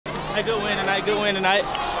tonight. Good win tonight. Good win tonight.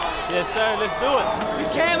 Yes, sir. Let's do it. We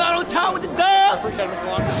came out on top with the dub. Appreciate it, Mr.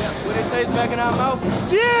 Walker. What it tastes back in our mouth?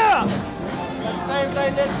 Yeah. Got the same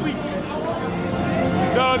thing next week.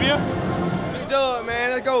 W. Big dub,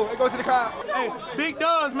 man. Let's go. Let's go to the car. Hey, big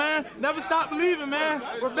dubs, man. Never stop believing, man.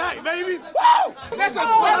 We're back, baby. Woo! That's a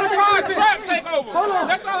certified trap takeover. Hold on.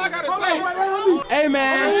 That's all I gotta say. Hey,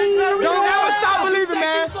 man. Don't never stop believing,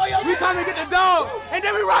 man. We come to get the dog, and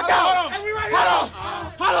then we rock out. Hold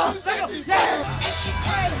on. Yeah.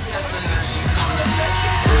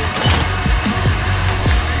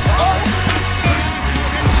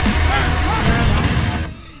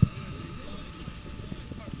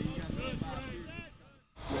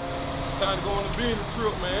 Time to go on the business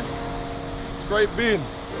trip, man. Straight business.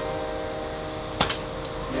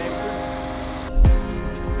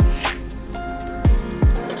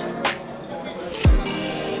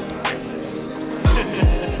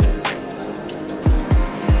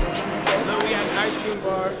 We got an ice cream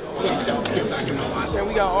bar. And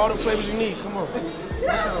we got all the flavors you need. Come on.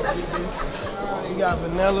 We got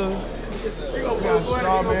vanilla. We got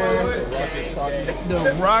strawberry. The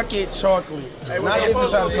rocket chocolate. Not even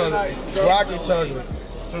chocolate. Rocket chocolate.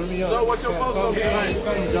 So what's your phone number?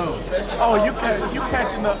 Oh, you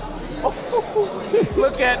catching up.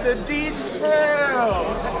 Look at the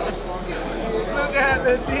detail. Look at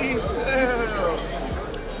the detail.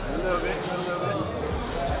 I love it.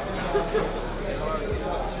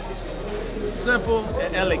 Simple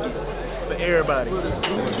and elegant for everybody.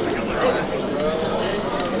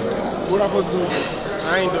 What I'm supposed to do?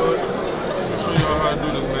 I ain't do it. I'm show y'all how to do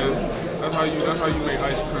this, man. That's how you make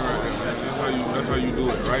ice cream right there, man. That's how you do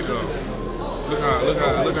it, right there.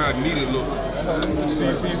 Look how neat it look.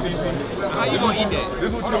 See. How you gonna eat that?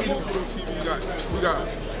 This is what you eat on TV.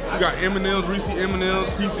 We got M&M's, Reese M&M's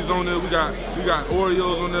pieces on there. We got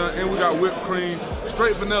Oreos on there, and we got whipped cream,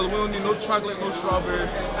 straight vanilla. We don't need no chocolate, no strawberry,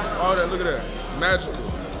 all that. Look at that, magical.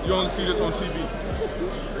 You only see this on TV.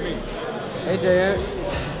 Hey, J.R.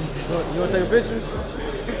 You want to take a picture?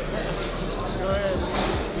 Go ahead.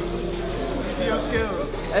 See your skills.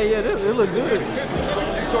 Hey, yeah, it looks good.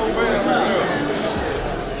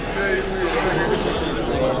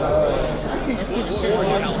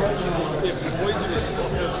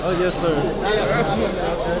 Oh, yes, sir.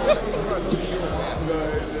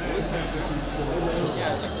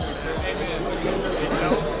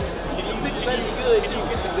 Good, you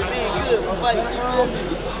get the man good.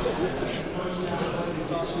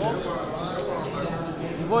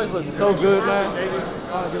 Your voice looking so good, man.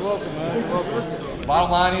 You're welcome, man.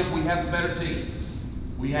 Bottom line is we have the better team.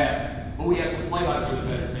 We have. But we have to play like we're the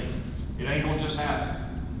better team. It ain't gonna just happen.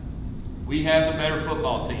 We have the better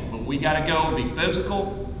football team, but we gotta go and be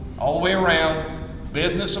physical all the way around,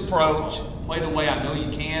 business approach, play the way I know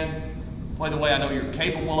you can, play the way I know you're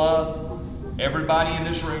capable of. Everybody in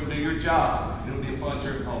this room do your job. It'll be a fun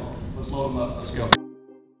trip home. Let's load them up, let's go.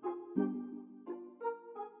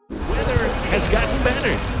 Weather has gotten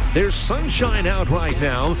better. There's sunshine out right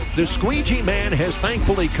now. The squeegee man has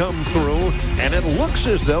thankfully come through, and it looks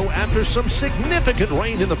as though after some significant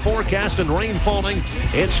rain in the forecast and rain falling,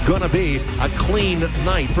 it's going to be a clean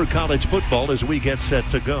night for college football as we get set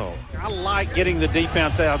to go. I like getting the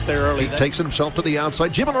defense out there early. He takes himself to the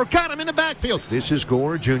outside. Gibelor got him in the backfield. This is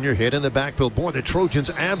Gore Jr. hit in the backfield. Boy, the Trojans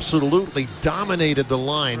absolutely dominated the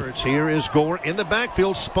line. Here is Gore in the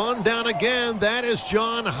backfield. Spun down again. That is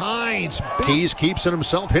John Hines. Keys keeps it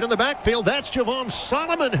himself. Hit in the backfield. That's Javon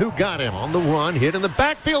Solomon who got him on the run. Hit in the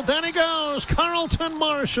backfield. Down he goes. Carlton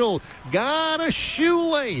Marshall got a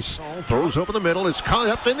shoelace. Throws over the middle. It's caught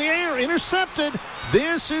up in the air. Intercepted.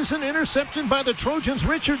 This is an interception by the Trojans.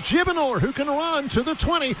 Richard Gibelor, who can run to the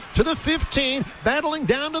 20, to the 15, battling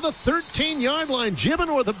down to the 13-yard line.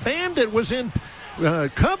 Gibelor, the bandit, was in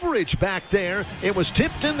coverage back there. It was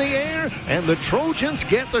tipped in the air, and the Trojans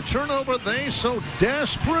get the turnover they so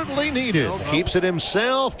desperately needed. Keeps it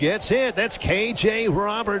himself, gets hit. That's K.J.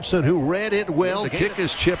 Robertson, who read it well. The kick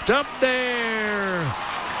is chipped up there,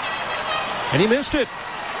 and he missed it.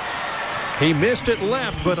 He missed it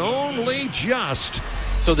left, but only just.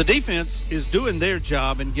 So the defense is doing their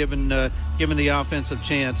job and giving the offense a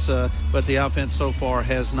chance, but the offense so far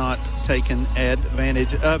has not taken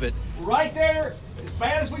advantage of it. Right there, as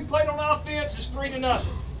bad as we played on offense, it's 3-0.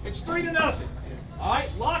 It's 3-0. All right,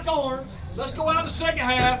 lock arms. Let's go out in the second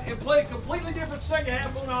half and play a completely different second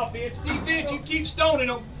half on offense. Defense, you keep stoning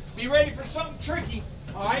them. Be ready for something tricky.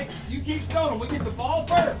 All right, you keep stoning them. We get the ball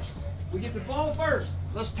first. We get the ball first.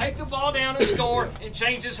 Let's take the ball down and score and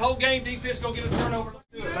change this whole game. Defense go get a turnover.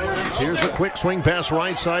 Here's a quick swing pass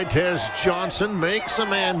right side. Tez Johnson makes a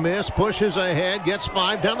man miss, pushes ahead, gets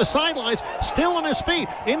 5 down the sidelines, still on his feet,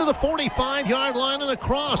 into the 45-yard line and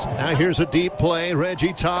across. Now here's a deep play.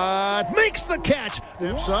 Reggie Todd makes the catch.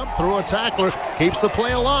 Steps up through a tackler, keeps the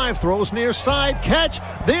play alive, throws near side, catch.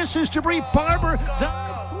 This is Jabri Barber.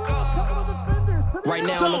 Right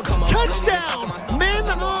now, Zone, touchdown, men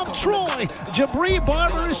of Troy. Jabri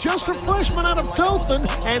Barber is just a freshman out of Dothan,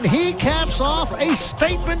 and he caps off a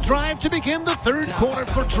statement drive to begin the third quarter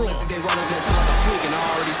for Troy.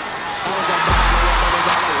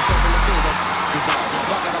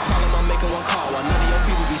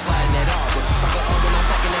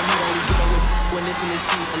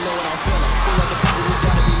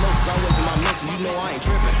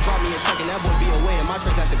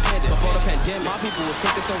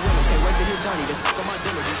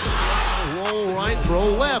 Roll right, throw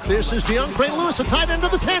left. This is DeAndre Lewis, a tight end to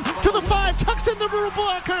the 10, to the 5, tucks in the middle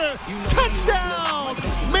blocker. Touchdown,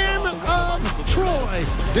 man of Troy.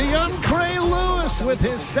 DeAndre Lewis with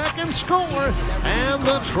his second score, and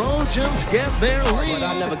the Trojans get their lead.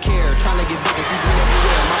 I never care, trying to get big and see green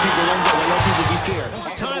everywhere. My people won't go, and no people be scared.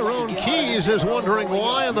 Tyrone Keys is wondering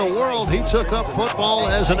why in the world he took up football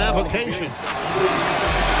as an avocation.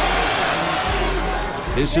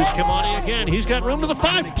 This is Kimani again. He's got room to the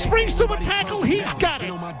 5. Springs to a tackle. He's got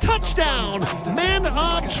it. Touchdown, man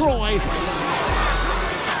of Troy.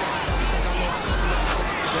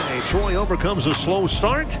 Okay, Troy overcomes a slow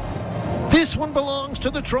start. This one belongs to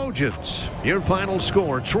the Trojans. Your final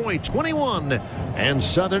score, Troy 21 and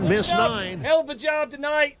Southern Miss 9. Hell of a job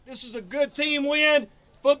tonight. This is a good team win.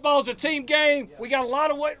 Football's a team game. We got a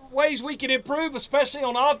lot of ways we can improve, especially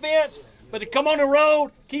on offense. But to come on the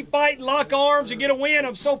road, keep fighting, lock arms, and get a win,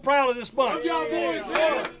 I'm so proud of this bunch. Y'all boys,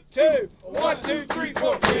 1, 2, 3,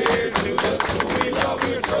 4. Here's to the school we love.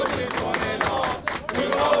 We're Trojans, one and all.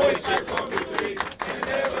 We'll always cheer from victory and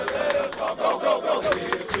never let us fall. Go, go, go.